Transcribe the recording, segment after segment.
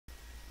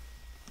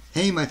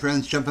Hey my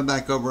friends, jumping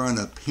back over on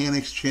the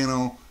Panic's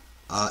channel.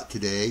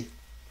 Today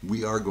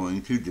we are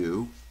going to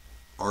do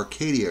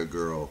Arcadia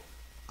Girl.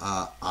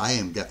 I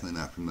am definitely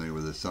not familiar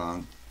with this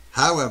song.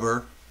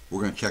 However,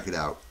 we're going to check it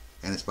out.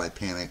 And it's by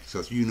Panic,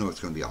 so you know it's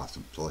going to be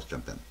awesome. So let's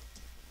jump in.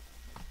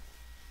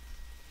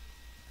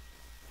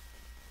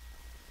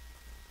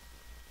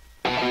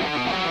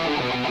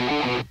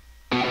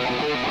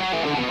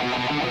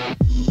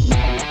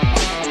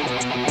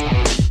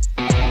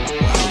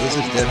 Wow, this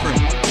is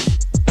different.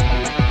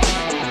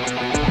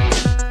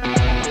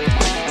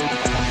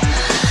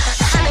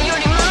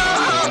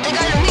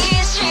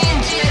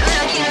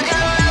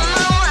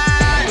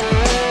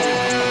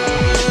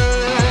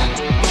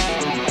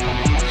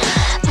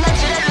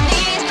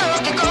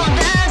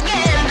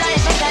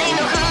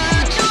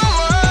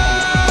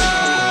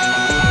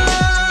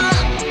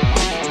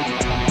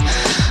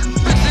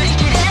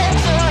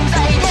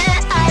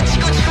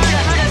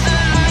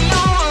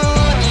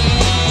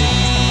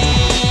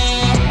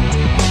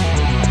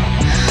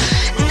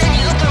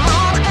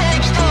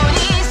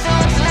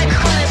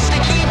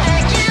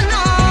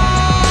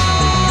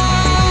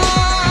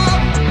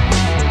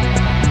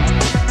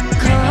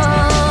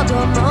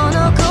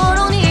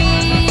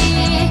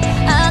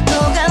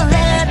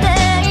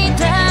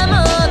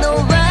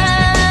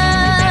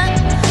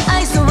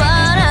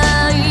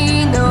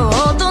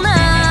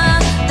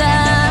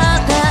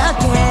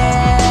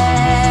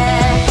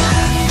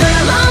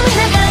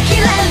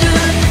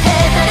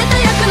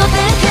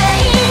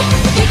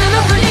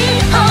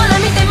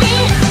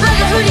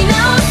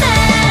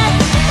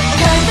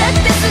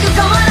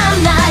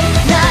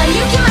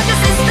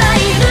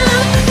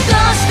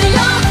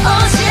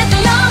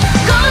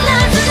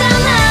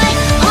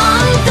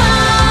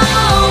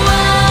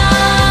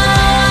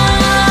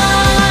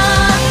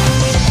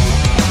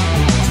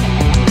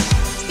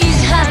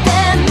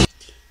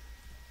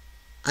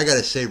 I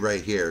gotta say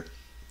right here,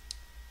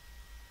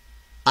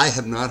 I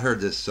have not heard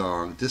this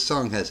song. This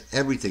song has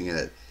everything in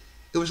it.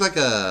 It was like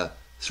a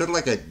sort of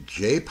like a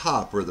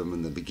J-pop rhythm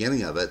in the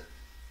beginning of it,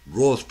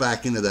 rolls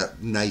back into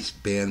that nice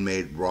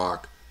band-made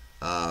rock.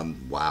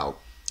 Wow,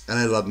 and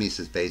I love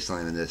Misa's bass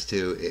line in this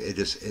too.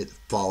 It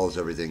follows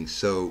everything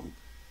so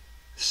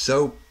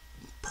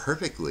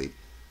perfectly.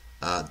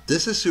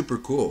 This is super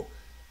cool.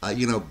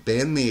 You know,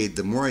 Bandmade.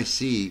 The more I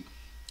see,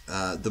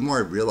 the more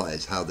I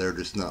realize how they're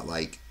just not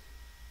like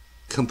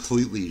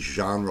completely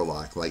genre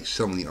locked like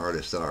so many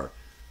artists are.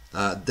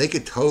 They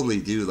could totally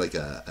do like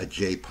a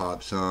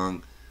J-pop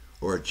song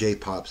or a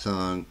J-pop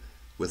song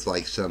with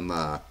like some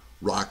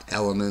rock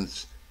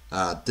elements.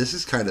 This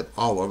is kind of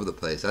all over the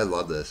place. I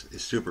love this.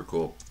 It's super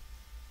cool.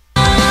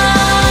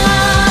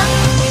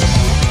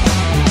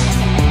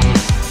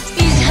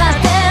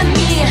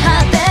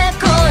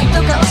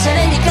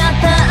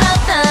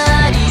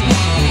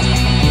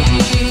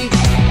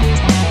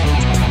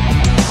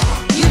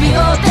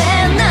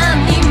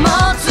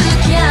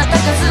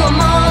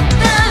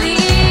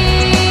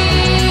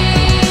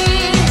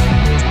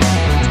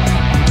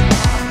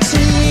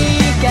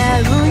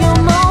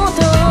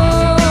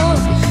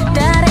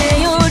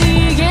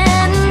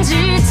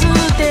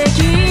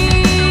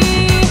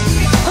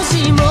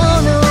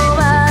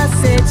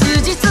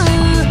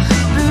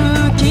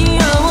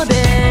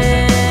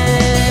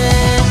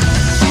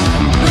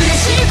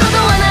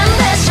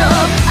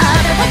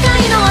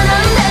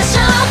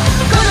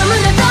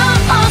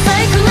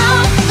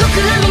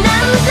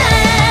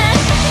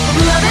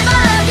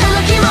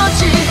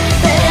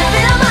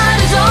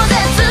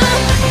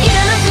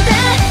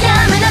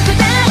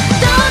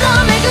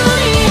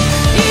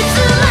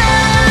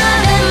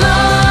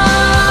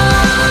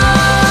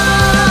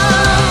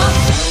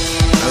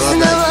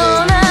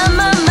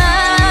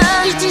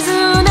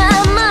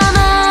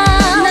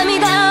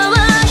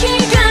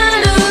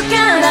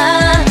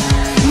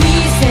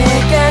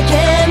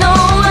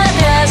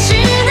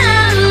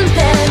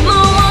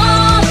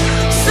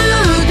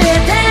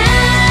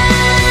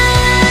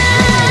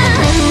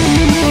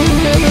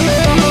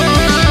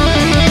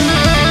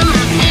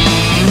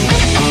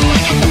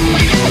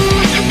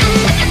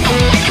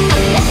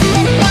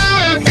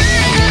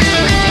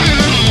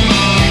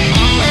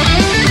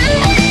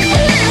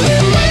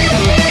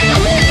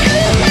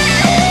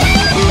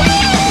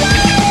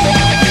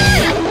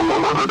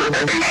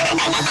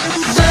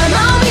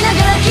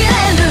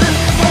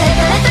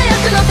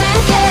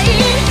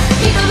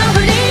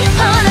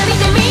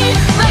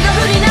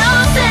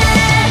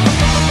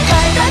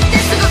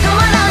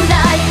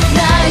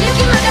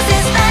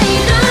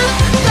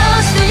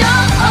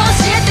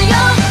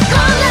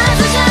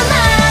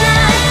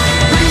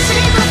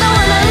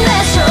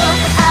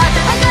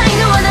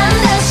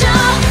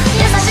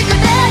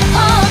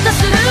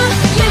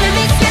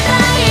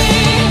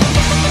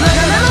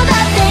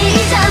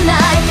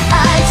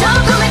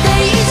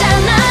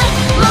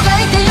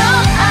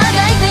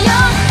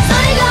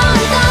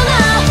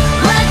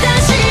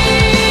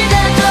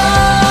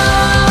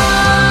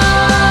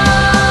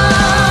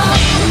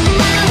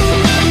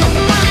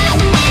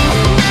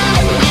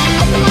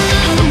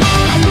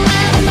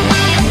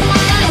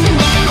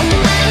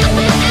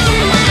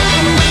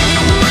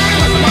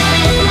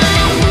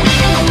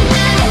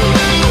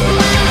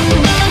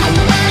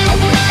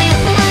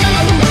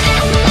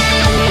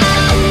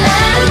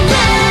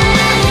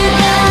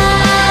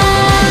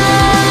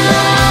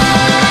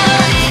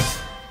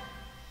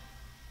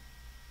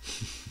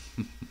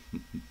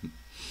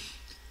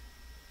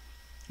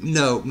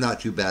 No,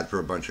 not too bad for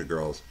a bunch of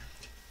girls.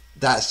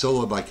 That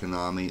solo by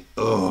Konami,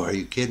 oh, are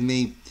you kidding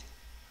me?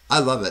 I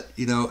love it,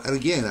 and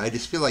again, I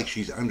just feel like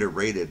she's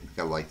underrated.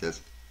 I like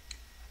this.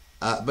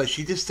 But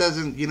she just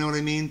doesn't, you know what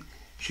I mean?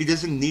 She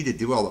doesn't need to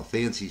do all the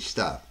fancy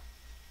stuff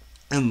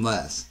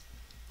unless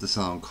the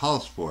song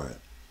calls for it.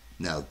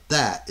 Now,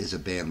 that is a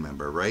band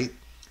member, right?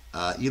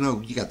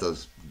 You got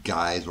those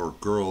guys or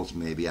girls,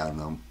 maybe, I don't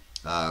know,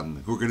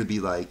 who are going to be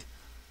like,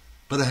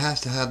 but it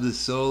has to have this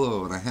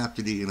solo and I have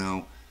to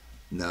do,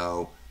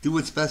 no. Do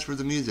what's best for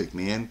the music,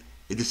 man.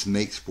 It just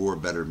makes for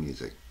better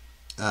music.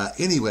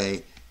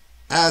 Anyway,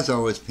 as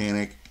always,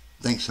 Panic,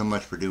 thanks so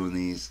much for doing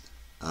these.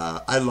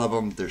 I love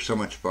them. They're so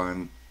much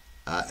fun.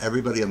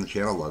 Everybody on the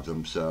channel loves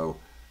them. So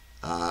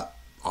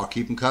I'll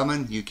keep them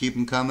coming. You keep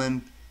them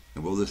coming.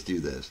 And we'll just do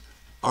this.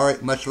 All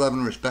right. Much love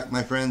and respect,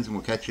 my friends. And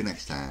we'll catch you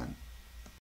next time.